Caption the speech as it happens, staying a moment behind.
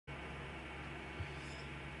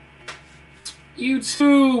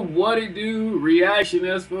YouTube, what it do? Reaction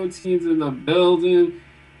Espo teams in the building.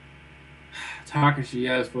 Takashi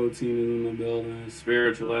Espo team is in the building.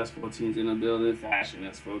 Spiritual Espo teams in the building. Fashion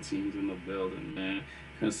Espo teams in the building, man.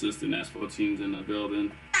 Consistent Espo teams in the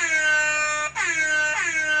building.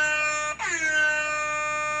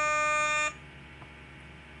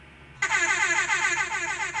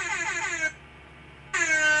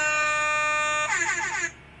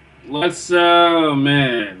 Let's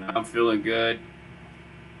man, I'm feeling good.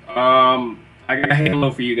 I got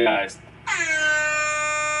Halo for you guys.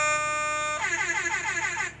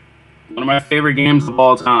 One of my favorite games of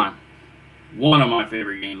all time. One of my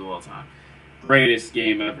favorite games of all time. Greatest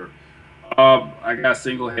game ever. I got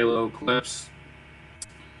single Halo clips.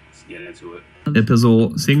 Let's get into it.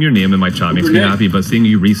 Epizzle, seeing your name in my chat makes me happy, but seeing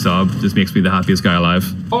you resub just makes me the happiest guy alive.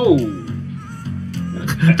 Oh.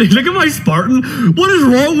 Look at my Spartan. What is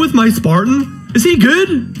wrong with my Spartan? Is he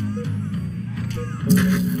good?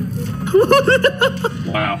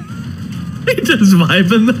 Wow. He just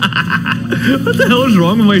vibing. What the hell is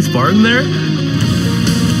wrong with my Spartan there?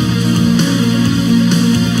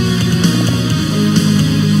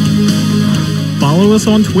 Follow us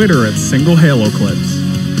on Twitter at Single Halo Clips.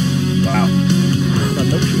 Wow. Got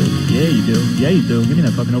an overshield. Yeah, you do. Yeah, you do. Give me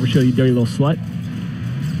that fucking overshield, you dirty little slut.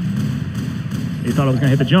 You thought I was gonna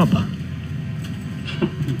hit the jump.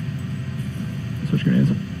 Switch grenades.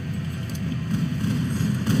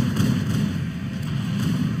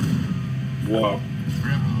 Whoa.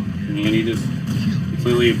 And he just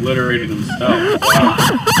completely obliterated himself. Wow.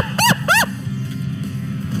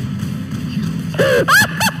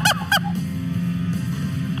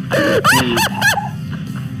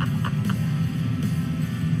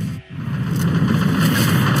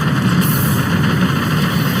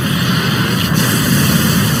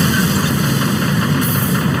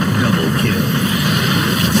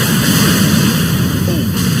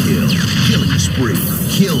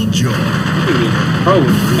 Killjoy. Oh,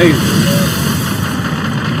 amazing.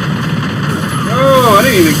 Oh, I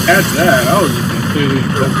didn't even catch that. I was just completely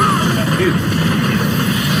focused on that dude.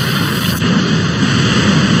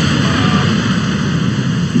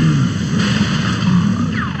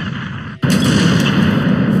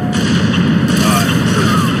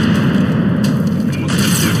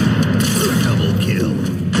 Double kill.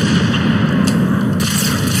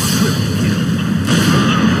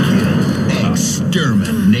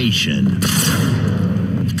 Extermination.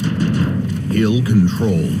 Ill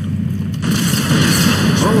controlled.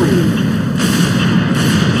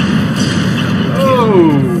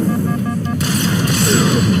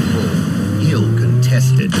 Ill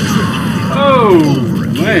contested. Oh,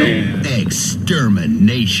 man.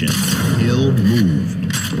 Extermination. Ill moved.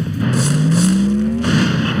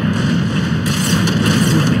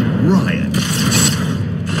 Riot.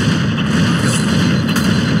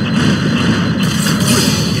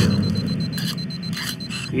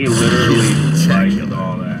 He literally tried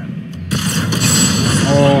all that.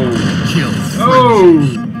 Oh. Kill. Oh.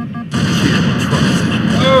 Kill. Trust.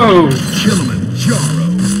 Oh. Kilimanjaro.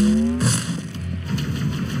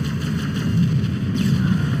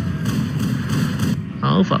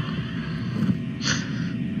 Oh fuck.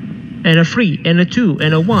 And a 3, and a 2,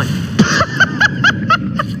 and a 1.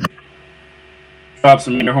 Drop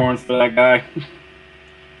some air horns for that guy.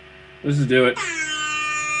 Let's just do it.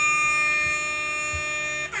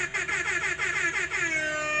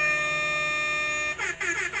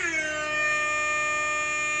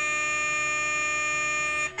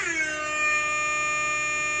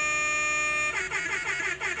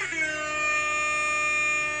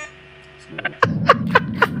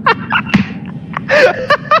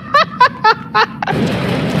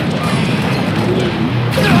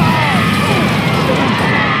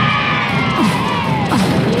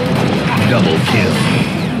 Double kill.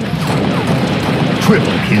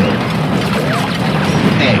 Triple kill.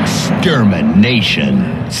 Extermination.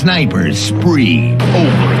 Sniper spree.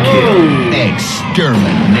 Overkill.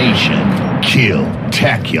 Extermination.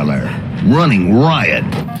 Kill-tacular. Running riot.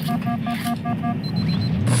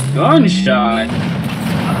 Gunshot.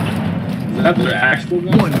 Is that their actual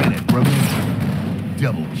gun? 1 minute remaining.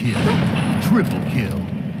 Double kill. Triple kill.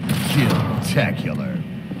 Kill-tacular.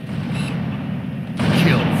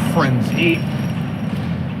 Kill frenzy.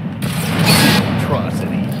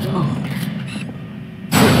 Atrocity.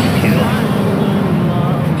 Triple kill.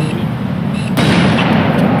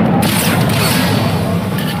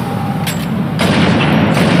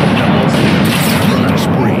 Killing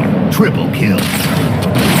spree. Triple kill.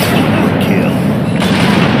 Overkill.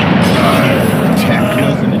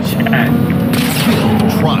 Kill in the chat. Kill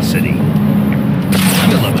atrocity.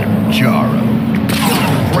 Kilimanjaro. Kill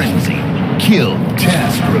frenzy. Kill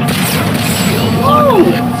task group.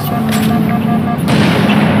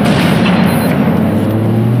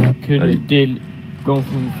 Kill Couldn't gone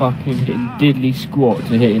from fucking hitting diddly squat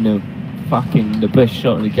to hitting the best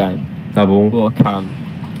shot of the game. Double. What a cunt.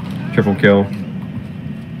 Triple kill.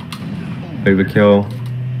 Over kill.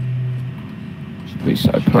 Should be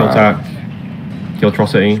so Kill proud. attack. Kill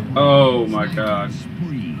atrocity. Oh my god.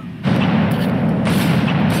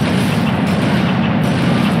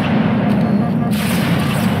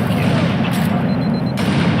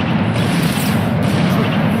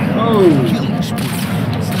 Oh.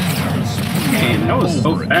 Man, that was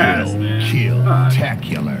so fast, man.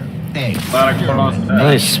 Kill-tacular.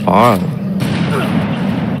 Nice spawn.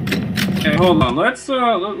 Hey, hold on. Let's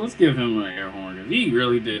give him an air horn because he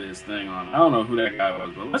really did his thing on it. I don't know who that guy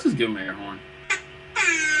was, but let's just give him an air horn.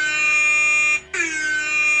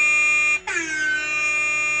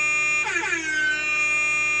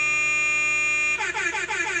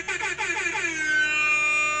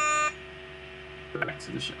 Back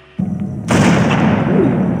to the show.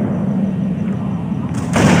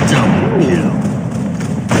 Double kill.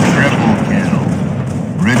 Triple kill.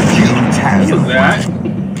 What was that?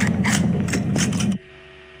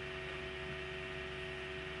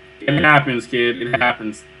 It happens, kid. It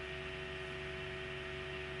happens.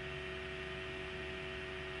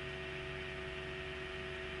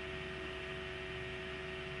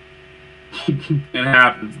 It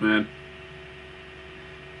happens, man.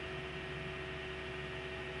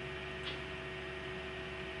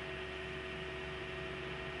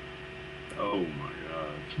 Oh my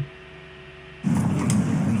god.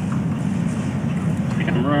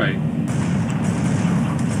 Damn right.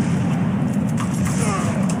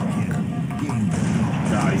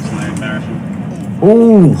 God, he's slam bashing.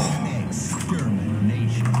 Ooh.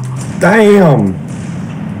 Damn.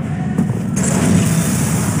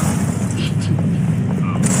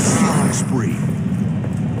 Killing spree.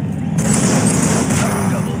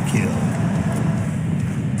 Double kill.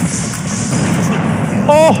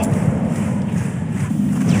 Oh!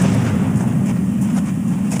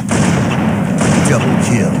 Double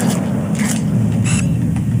kill.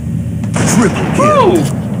 Triple kill. Woo!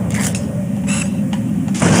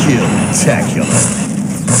 Kill-tacular.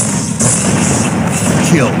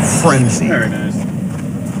 Kill frenzy. Very nice.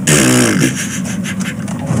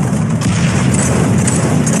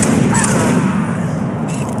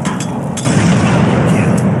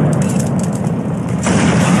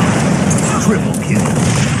 Triple kill.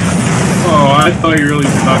 Oh, I thought you really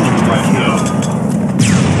stuck with myself.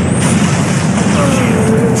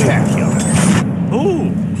 Kill-tacular.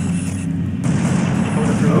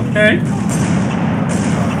 Okay.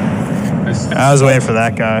 I was waiting for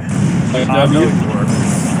that guy. W.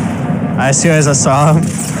 As soon as I saw him,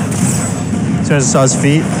 as soon as I saw his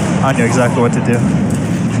feet, I knew exactly what to do.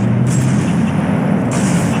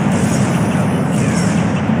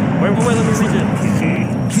 Wait, let me read it.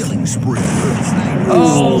 Killing spree.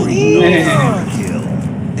 Oh, man. Kill.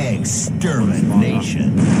 Extermination.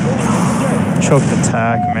 Choked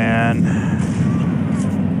attack, man.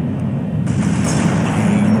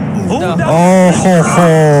 Oh, ho,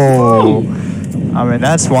 ho. I mean,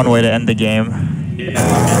 that's one way to end the game.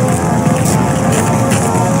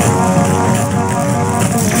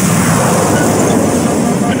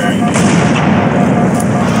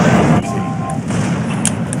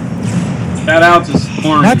 Shout out to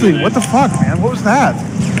Storm. Matthew, what the fuck, man? What was that?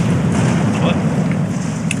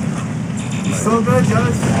 So good,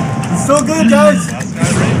 guys. It's so good, guys.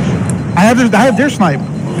 I have their snipe.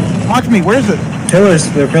 Talk to me. Where is it? Pillars.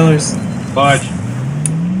 They're pillars. Fudge.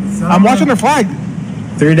 I'm watching their flag.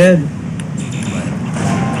 3 dead.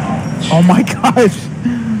 Oh my gosh.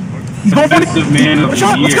 Defensive man of the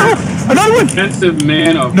Let's year. go. Another one. Defensive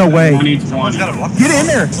man of No way. 2020. Get in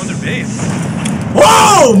there.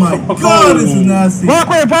 Whoa, my God, this is nasty. Rock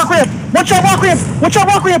ramp, rock ramp. One shot rock ramp. One shot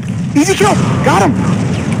rock ramp. Easy kill. Got him.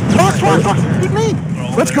 Rock. Beat me.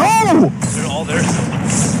 Let's go. They're all there.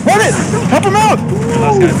 Run it. Help him out.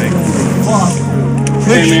 Last guy big.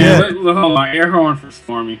 Good Hey shit. man, hold on. Air horn for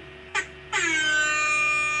Stormy.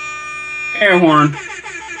 Air horn.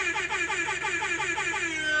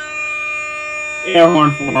 Air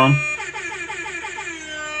horn for him.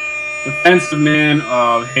 Defensive man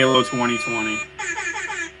of Halo 2020.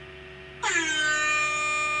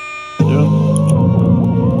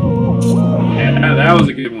 Yeah, that was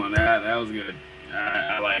a good one. That was good.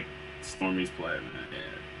 I like Stormy's play, man.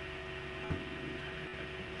 Yeah.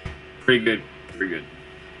 Pretty good. Pretty good.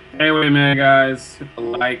 Anyway, man, guys, hit the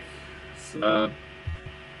like, sub,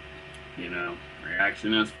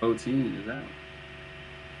 reaction as 14 is out.